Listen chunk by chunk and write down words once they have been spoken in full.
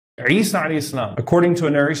Isa alayhi salam, according to a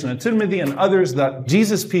narration in Tirmidhi and others, that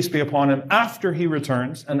Jesus, peace be upon him, after he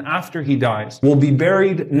returns and after he dies, will be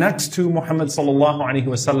buried next to Muhammad sallallahu alaihi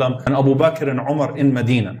wasallam and Abu Bakr and Umar in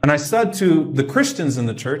Medina. And I said to the Christians in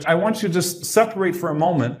the church, I want you to just separate for a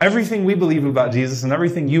moment everything we believe about Jesus and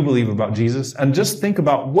everything you believe about Jesus, and just think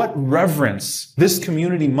about what reverence this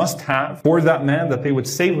community must have for that man, that they would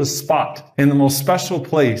save a spot in the most special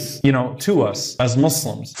place, to us as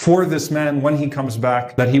Muslims, for this man when he comes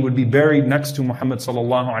back, that he would be buried next to Muhammad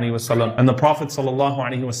sallallahu alaihi wasallam. And the Prophet sallallahu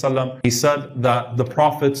alaihi wasallam, he said that the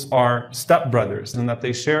prophets are stepbrothers and that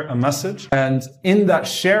they share a message, and in that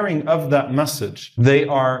sharing of that message, they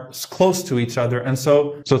are close to each other. And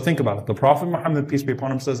so think about it. The Prophet Muhammad, peace be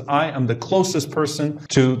upon him, says, I am the closest person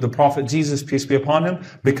to the Prophet Jesus, peace be upon him,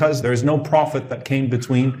 because there is no prophet that came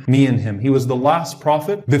between me and him. He was the last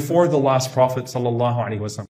prophet before the last prophet sallallahu alaihi wasallam.